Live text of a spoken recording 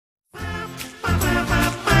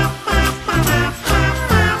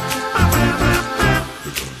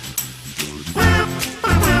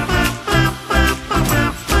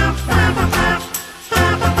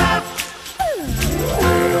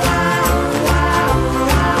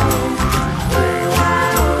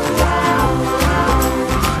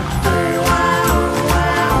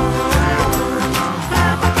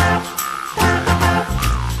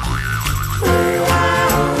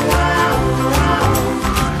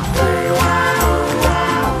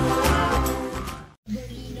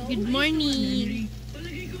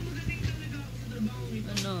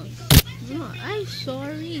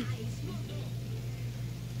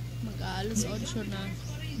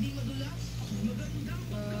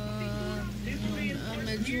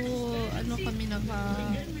kami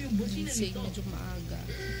naka-gising medyo maaga.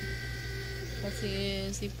 Kasi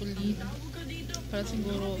si Pauline, para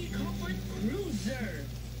siguro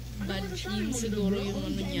bad dream siguro yung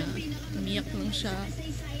ano niya. Umiyak lang siya.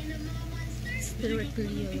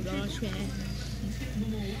 Hysterically, wala siya.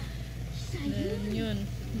 Then yun,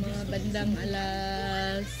 mga bandang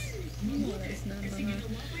oras na, mga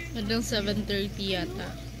bandang 7:30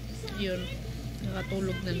 yata. Yun,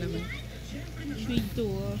 nakatulog na naman. Sweet to,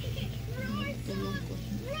 tulog ko.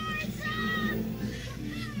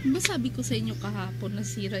 Diba sabi ko sa inyo kahapon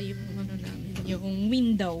nasira yung ano namin, yung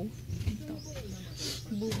window. Ito.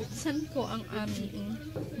 Bubuksan ko ang aming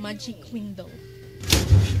magic window.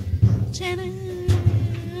 Tcharam!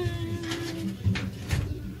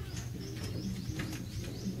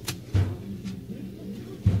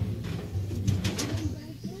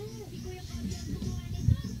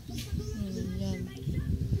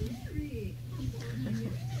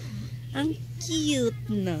 Ang cute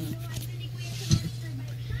na.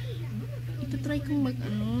 Ito-try kong mag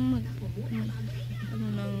ng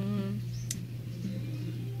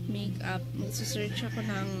makeup. Magsa-search ako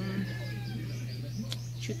ng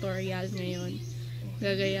tutorial ngayon.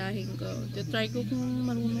 Gagayahin ko. Ito-try ko kung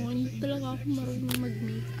marunong. Hindi talaga ako marunong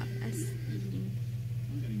mag-makeup as in.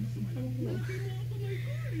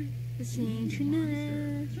 Pasensya na.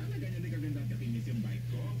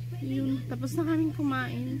 Yun. Tapos na kaming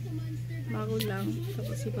kumain. Bago lang.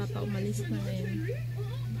 Tapos si Papa umalis na ngayon.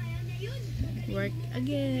 Work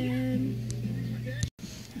again.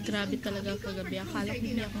 Grabe talaga kagabi. Akala ko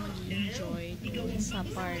hindi ako mag-enjoy sa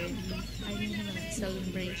party. I mean naman,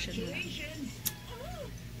 celebration lang.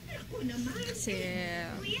 Kasi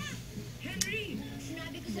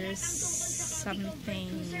there's something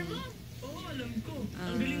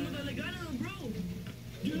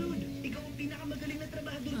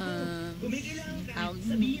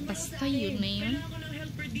basta yun na yun.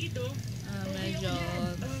 Medyo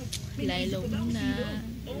lilo muna.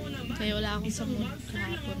 Kaya wala akong sa mood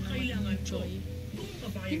kahapon na mag-enjoy.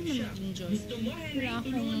 Hindi na mag-enjoy.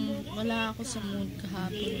 Wala ako sa mood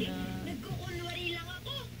kahapon na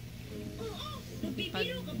pag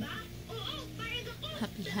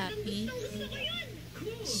happy.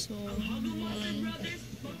 So,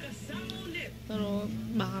 pero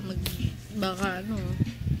baka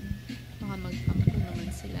magkampo naman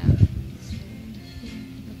sila.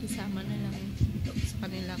 Makisama na lang sa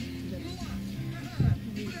kanila.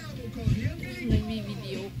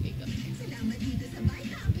 Nagbi-video okay ka.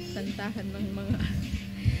 Kantahan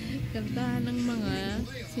ng mga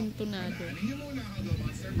sintonado.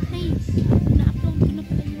 Hey, na-upload ko na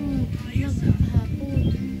pala yung vlog kahapon.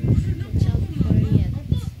 Child Korean.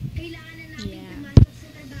 Yeah.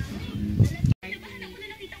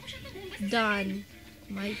 Done.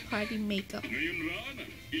 My party makeup.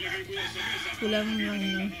 Kulang lang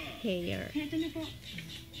yung hair.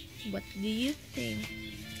 What do you think?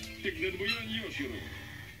 Tignan mo yan, Yoshiro.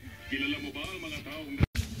 Kilala mo ba ang mga taong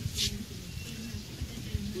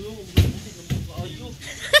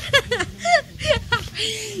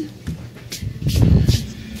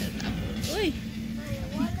Uy!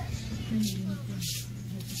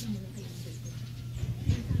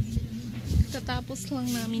 Tatapos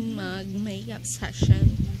lang namin mag-makeup session.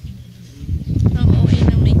 Ang OA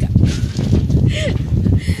ng makeup.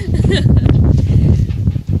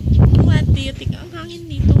 What do you think? Ang hangin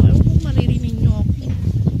dito. Ewan kung maririnig nyo ako.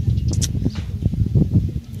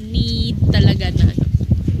 Need talaga na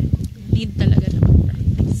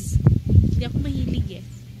mag-practice. Hindi ako mahilig eh.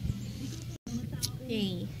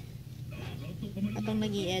 Hey. Atong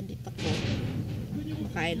nag-i-edit ako.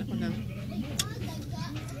 Makain ako ng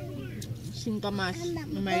singkamas na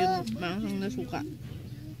mayroong mahang na suka.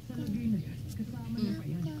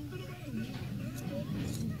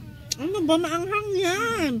 Ano ba maanghang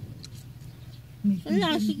yan?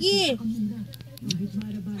 Wala, sige.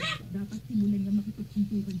 Dapat simulan niya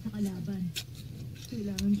makipagsuntukan sa kalaban.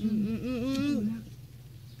 Kailangan siya.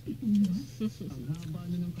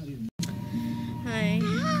 Hi.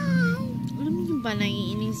 Alam niyo ba,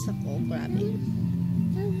 naiinis ako? Grabe.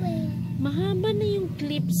 Mahaba na yung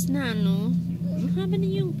clips na, no? Mahaba na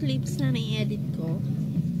yung clips na na-edit ko.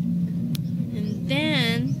 And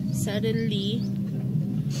then, suddenly,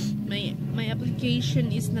 my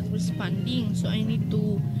application is not responding. So, I need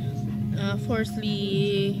to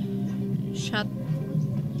forcefully stop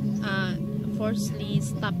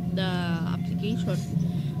the application.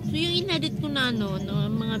 So, yung in-edit ko na, no,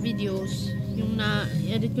 mga videos, yung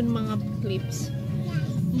na-edit ko ng mga clips,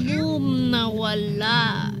 boom,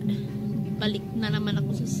 nawala. Balik na naman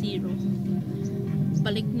ako sa zero.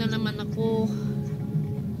 Balik na naman ako.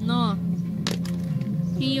 No.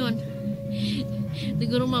 Yun.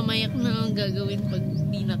 Siguro mamaya ko na lang gagawin pag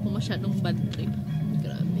di na ako masyadong bad trip.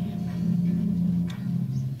 Grabe.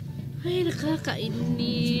 Ay,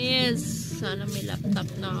 nakakainis. Sana may laptop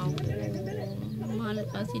na ako. Mahal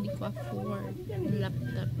kasi di ko afford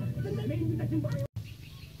laptop.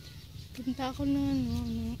 Punta ako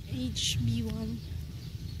ng HB1.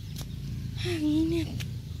 Ang init.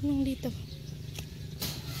 Anong dito?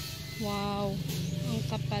 Wow. Ang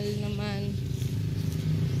kapal naman.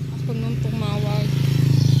 Ako nang tumawag.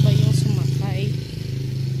 Ba yung sumakay?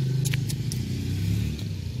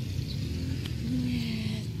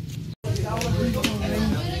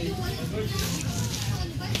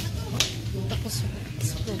 Punta ko sa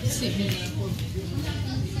grocery.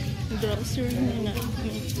 Grocery na.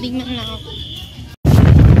 Tingnan lang ako.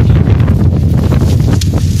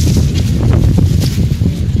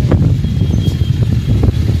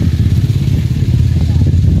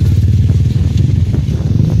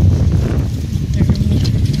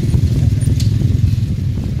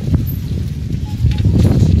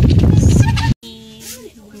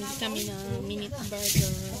 Kami na minute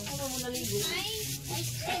burger.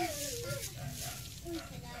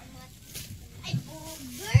 Ay,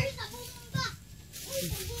 burger sa bumba. Uy,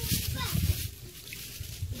 bumba.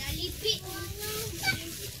 Nalipi.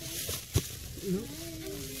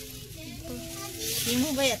 Hindi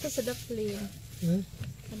mo ba yato sa daplin? Ha?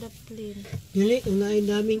 Sa daplin. Dili, unahin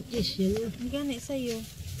daming kiss yan. Hindi gani sa'yo.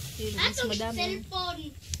 Mas Atong madami.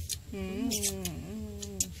 cellphone.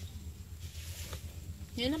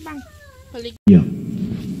 Yan na bang? Palik. Yeah.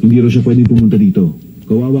 Hindi raw siya pwedeng pumunta dito.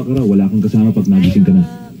 Kawawa ka raw, wala kang kasama pag nagising ka na.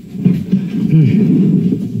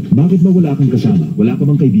 Bakit ba wala kang kasama? Wala ka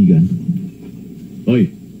bang kaibigan?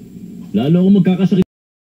 Hoy, lalo akong magkakasakit.